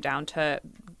all the way down to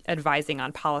advising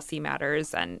on policy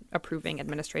matters and approving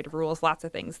administrative rules, lots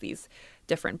of things these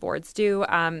different boards do.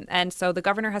 And so the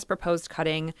governor has proposed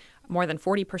cutting more than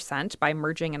 40% by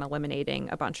merging and eliminating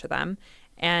a bunch of them.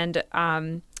 And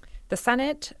the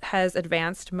Senate has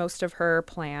advanced most of her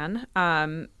plan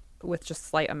with just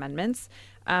slight amendments.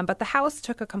 But the House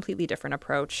took a completely different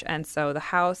approach. And so the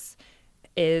House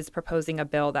is proposing a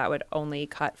bill that would only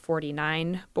cut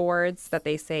 49 boards that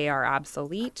they say are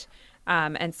obsolete.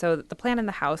 And so the plan in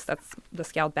the House, that's the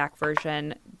scaled back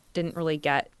version, didn't really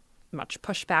get much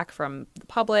pushback from the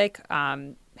public,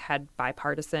 had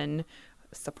bipartisan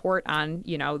support on,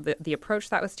 the approach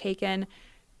that was taken.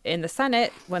 In the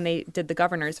Senate, when they did the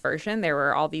governor's version, there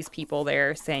were all these people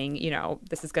there saying,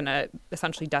 this is going to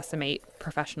essentially decimate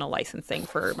professional licensing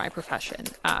for my profession.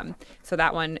 So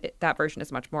that version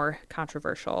is much more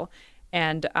controversial.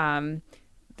 And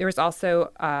there was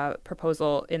also a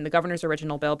proposal in the governor's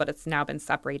original bill, but it's now been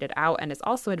separated out and is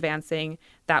also advancing,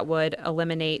 that would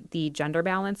eliminate the gender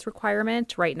balance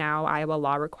requirement. Right now, Iowa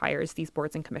law requires these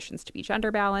boards and commissions to be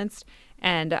gender balanced,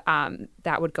 and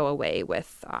that would go away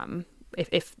with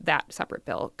if that separate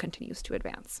bill continues to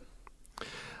advance.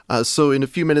 So in a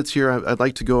few minutes here, I'd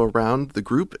like to go around the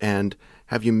group and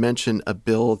have you mention a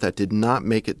bill that did not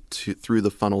make it through the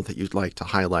funnel that you'd like to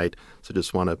highlight. So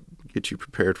just want to get you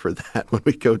prepared for that when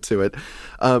we go to it.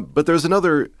 But there's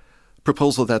another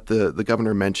proposal that the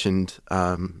governor mentioned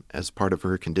as part of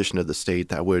her condition of the state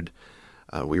that would,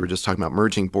 we were just talking about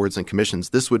merging boards and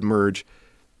commissions. This would merge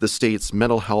the state's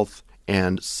mental health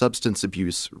and substance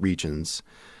abuse regions.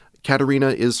 Katerina,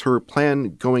 is her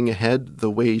plan going ahead the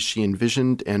way she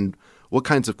envisioned, and what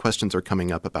kinds of questions are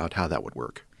coming up about how that would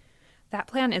work? That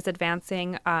plan is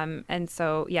advancing. And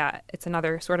so, yeah, it's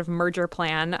another sort of merger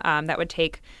plan that would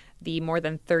take the more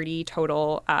than 30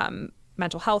 total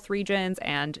mental health regions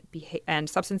and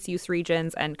substance use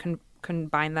regions and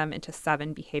combine them into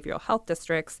 7 behavioral health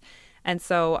districts. And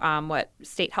so what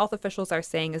state health officials are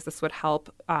saying is this would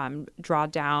help draw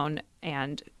down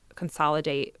and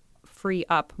consolidate, free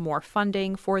up more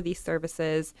funding for these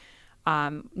services.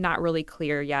 Not really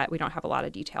clear yet. We don't have a lot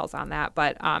of details on that.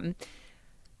 But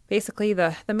basically,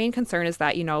 the main concern is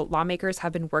that, lawmakers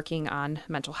have been working on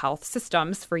mental health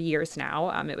systems for years now.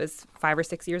 It was 5 or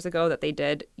 6 years ago that they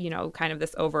did, kind of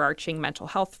this overarching mental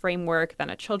health framework, then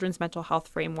a children's mental health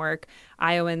framework.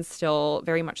 Iowans still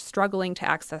very much struggling to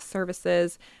access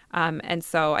services. And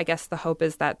so I guess the hope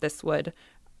is that this would,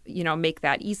 make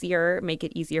it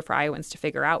easier for Iowans to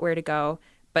figure out where to go.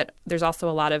 But there's also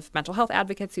a lot of mental health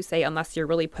advocates who say unless you're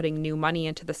really putting new money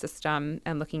into the system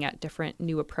and looking at different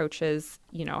new approaches,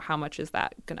 how much is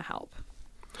that going to help?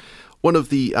 One of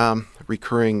the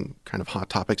recurring kind of hot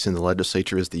topics in the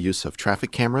legislature is the use of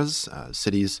traffic cameras.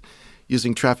 Cities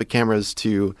using traffic cameras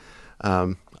to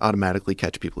automatically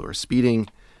catch people who are speeding.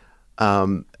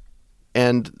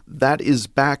 And that is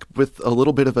back with a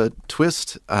little bit of a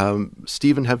twist.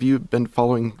 Stephen, have you been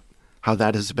following how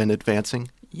that has been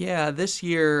advancing? Yeah, this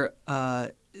year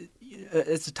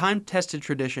it's a time-tested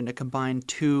tradition to combine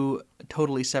 2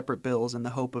 totally separate bills in the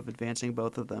hope of advancing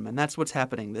both of them. And that's what's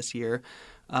happening this year.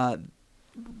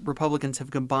 Republicans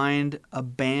have combined a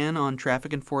ban on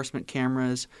traffic enforcement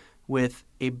cameras with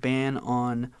a ban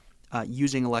on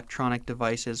using electronic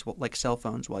devices like cell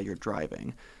phones while you're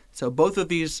driving. So both of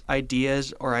these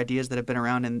ideas are ideas that have been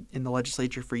around in the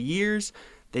legislature for years.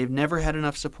 They've never had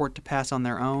enough support to pass on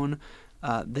their own.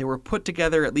 They were put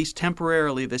together at least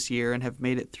temporarily this year and have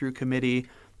made it through committee,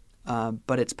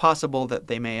 but it's possible that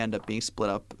they may end up being split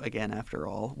up again after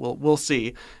all. We'll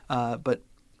see, but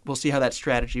we'll see how that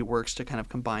strategy works to kind of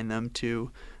combine them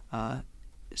to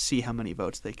see how many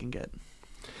votes they can get.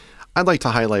 I'd like to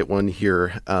highlight one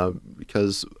here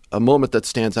because a moment that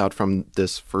stands out from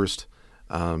this first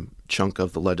chunk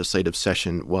of the legislative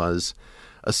session was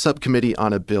a subcommittee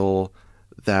on a bill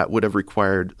that would have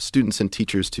required students and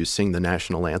teachers to sing the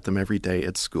national anthem every day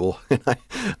at school.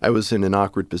 I was in an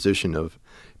awkward position of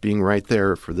being right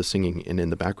there for the singing and in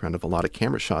the background of a lot of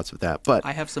camera shots of that. But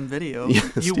I have some video. Yeah,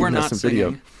 you were not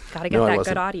singing. Got to get that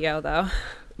good audio, though.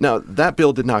 Now, that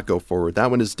bill did not go forward. That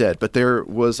one is dead. But there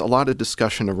was a lot of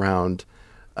discussion around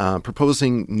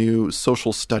proposing new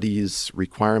social studies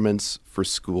requirements for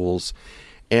schools.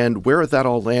 And where that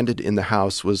all landed in the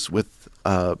House was with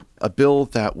a bill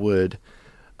that would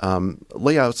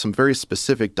lay out some very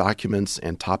specific documents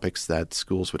and topics that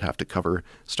schools would have to cover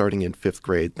starting in 5th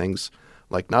grade. Things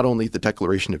like not only the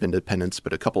Declaration of Independence,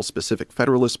 but a couple specific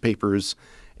Federalist Papers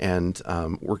and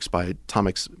works by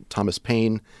Thomas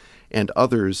Paine and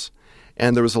others.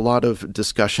 And there was a lot of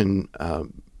discussion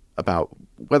about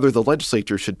whether the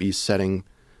legislature should be setting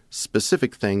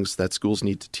specific things that schools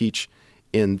need to teach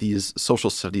in these social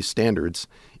studies standards.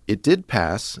 It did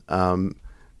pass.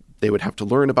 They would have to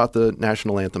learn about the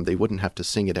national anthem. They wouldn't have to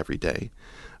sing it every day.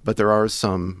 But there are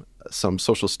some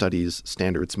social studies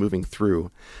standards moving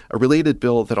through. A related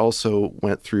bill that also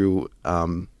went through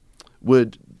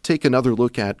would take another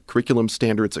look at curriculum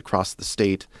standards across the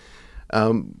state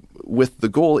with the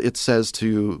goal, it says,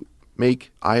 to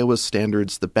make Iowa's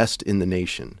standards the best in the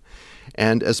nation.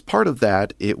 And as part of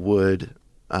that, it would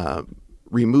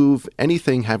remove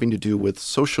anything having to do with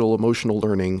social emotional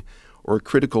learning or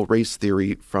critical race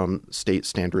theory from state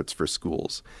standards for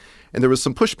schools. And there was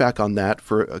some pushback on that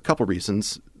for a couple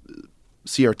reasons.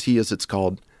 CRT, as it's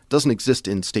called, doesn't exist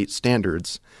in state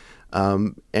standards.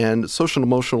 And social and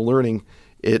emotional learning,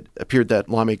 it appeared that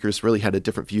lawmakers really had a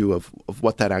different view of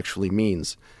what that actually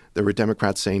means. There were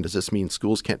Democrats saying, does this mean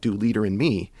schools can't do leader in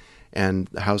me? And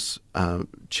the House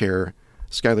chair,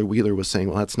 Skylar Wheeler, was saying,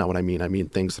 well, that's not what I mean. I mean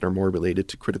things that are more related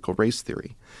to critical race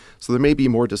theory. So there may be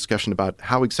more discussion about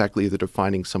how exactly they're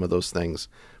defining some of those things.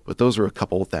 But those are a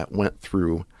couple that went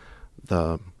through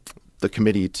the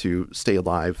committee to stay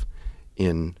alive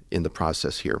in the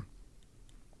process here.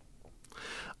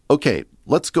 Okay,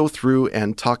 let's go through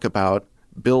and talk about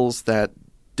bills that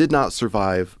did not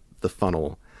survive the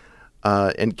funnel.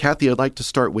 And Kathy, I'd like to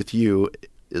start with you.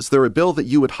 Is there a bill that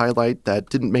you would highlight that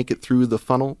didn't make it through the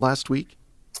funnel last week?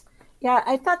 Yeah,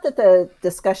 I thought that the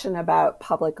discussion about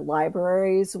public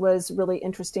libraries was really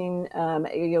interesting.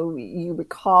 You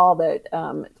recall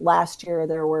that last year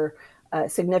there were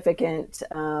significant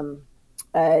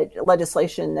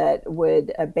legislation that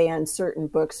would ban certain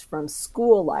books from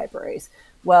school libraries.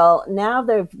 Well, now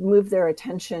they've moved their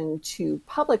attention to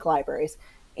public libraries,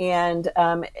 and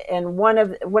one of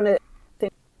the things they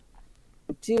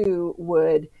would do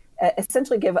would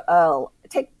essentially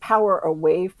take power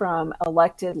away from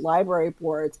elected library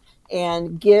boards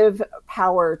and give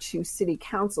power to city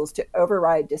councils to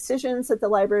override decisions that the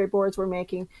library boards were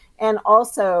making. And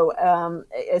also,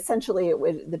 essentially,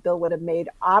 the bill would have made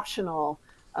optional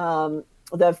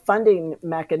the funding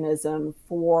mechanism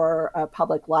for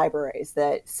public libraries,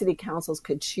 that city councils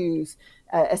could choose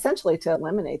essentially to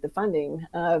eliminate the funding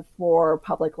for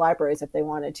public libraries if they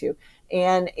wanted to.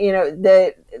 And,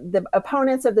 the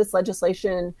opponents of this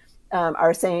legislation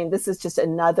are saying this is just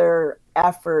another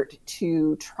effort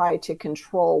to try to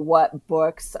control what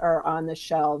books are on the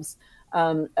shelves.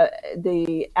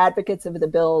 The advocates of the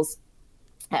bills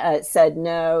said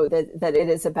no, that it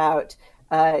is about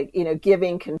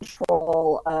giving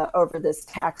control over this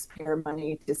taxpayer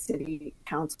money to city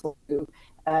council, who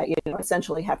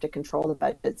essentially have to control the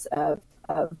budgets of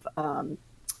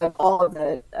all of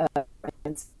the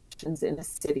institutions in a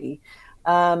city.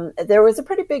 There was a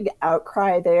pretty big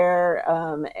outcry there,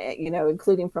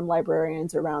 including from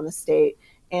librarians around the state,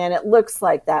 and it looks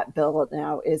like that bill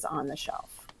now is on the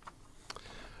shelf.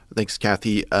 Thanks,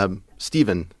 Kathy.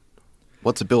 Stephen,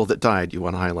 what's a bill that died you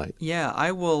want to highlight? Yeah,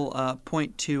 I will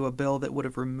point to a bill that would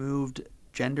have removed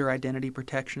gender identity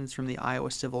protections from the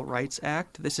Iowa Civil Rights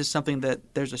Act. This is something that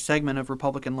there's a segment of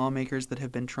Republican lawmakers that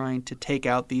have been trying to take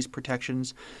out these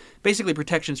protections, basically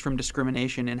protections from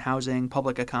discrimination in housing,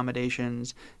 public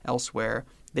accommodations, elsewhere.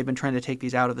 They've been trying to take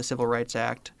these out of the Civil Rights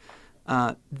Act.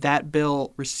 That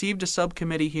bill received a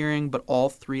subcommittee hearing, but all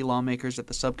three lawmakers at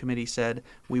the subcommittee said,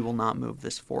 we will not move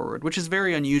this forward, which is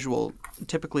very unusual.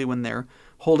 Typically when they're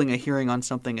holding a hearing on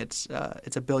something, it's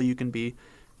a bill you can be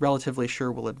relatively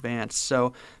sure will advance.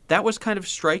 So that was kind of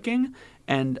striking,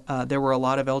 and there were a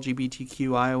lot of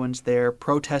LGBTQ Iowans there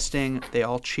protesting. They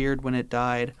all cheered when it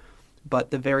died. But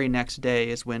the very next day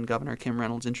is when Governor Kim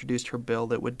Reynolds introduced her bill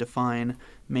that would define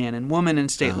man and woman in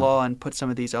state law and put some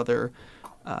of these other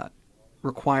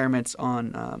requirements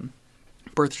on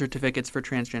birth certificates for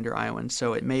transgender Iowans.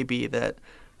 So it may be that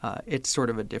it's sort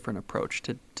of a different approach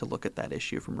to look at that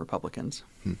issue from Republicans.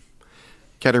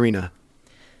 Katerina.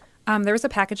 There was a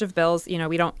package of bills.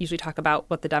 We don't usually talk about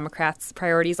what the Democrats'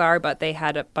 priorities are, but they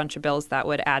had a bunch of bills that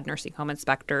would add nursing home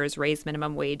inspectors, raise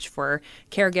minimum wage for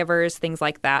caregivers, things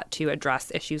like that, to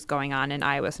address issues going on in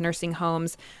Iowa's nursing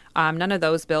homes. None of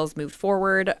those bills moved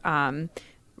forward. The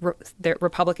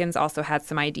Republicans also had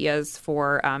some ideas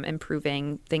for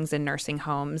improving things in nursing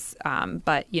homes,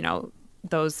 but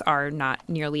those are not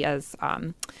nearly as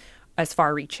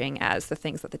far-reaching as the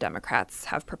things that the Democrats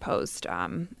have proposed.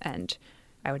 And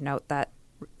I would note that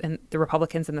the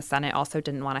Republicans in the Senate also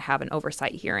didn't want to have an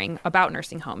oversight hearing about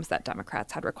nursing homes that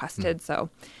Democrats had requested. So,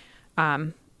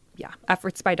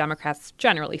 efforts by Democrats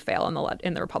generally fail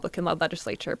in the Republican-led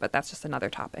legislature, but that's just another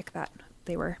topic that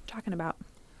they were talking about.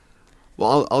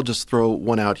 Well, I'll just throw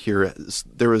one out here.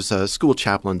 There was a school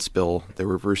chaplains bill. There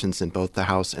were versions in both the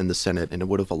House and the Senate, and it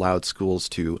would have allowed schools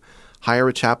to hire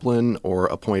a chaplain or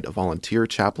appoint a volunteer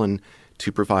chaplain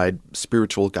to provide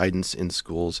spiritual guidance in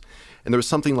schools. And there was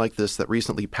something like this that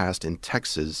recently passed in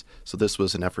Texas. So this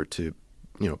was an effort to,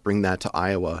 bring that to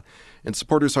Iowa. And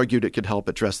supporters argued it could help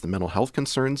address the mental health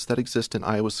concerns that exist in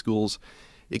Iowa schools.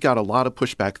 It got a lot of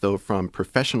pushback, though, from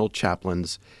professional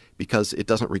chaplains because it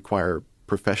doesn't require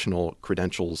professional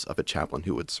credentials of a chaplain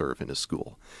who would serve in a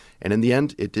school. And in the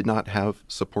end, it did not have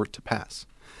support to pass.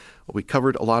 Well, we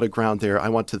covered a lot of ground there. I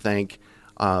want to thank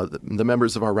the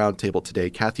members of our roundtable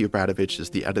today. Kathy Obradovich is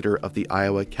the editor of the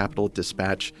Iowa Capitol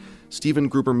Dispatch. Stephen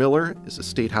Gruber-Miller is a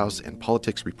Statehouse and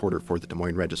politics reporter for the Des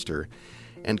Moines Register.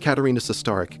 And Katerina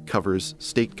Sostarek covers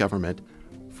state government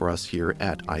for us here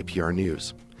at IPR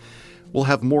News. We'll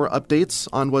have more updates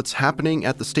on what's happening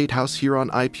at the Statehouse here on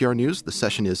IPR News. The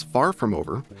session is far from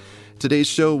over. Today's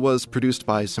show was produced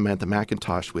by Samantha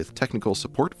McIntosh with technical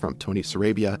support from Tony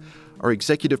Sarabia. Our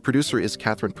executive producer is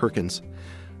Catherine Perkins.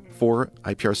 For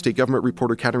IPR State Government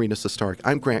reporter Katerina Sostarek,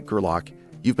 I'm Grant Gerlach.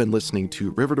 You've been listening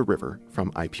to River to River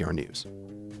from IPR News.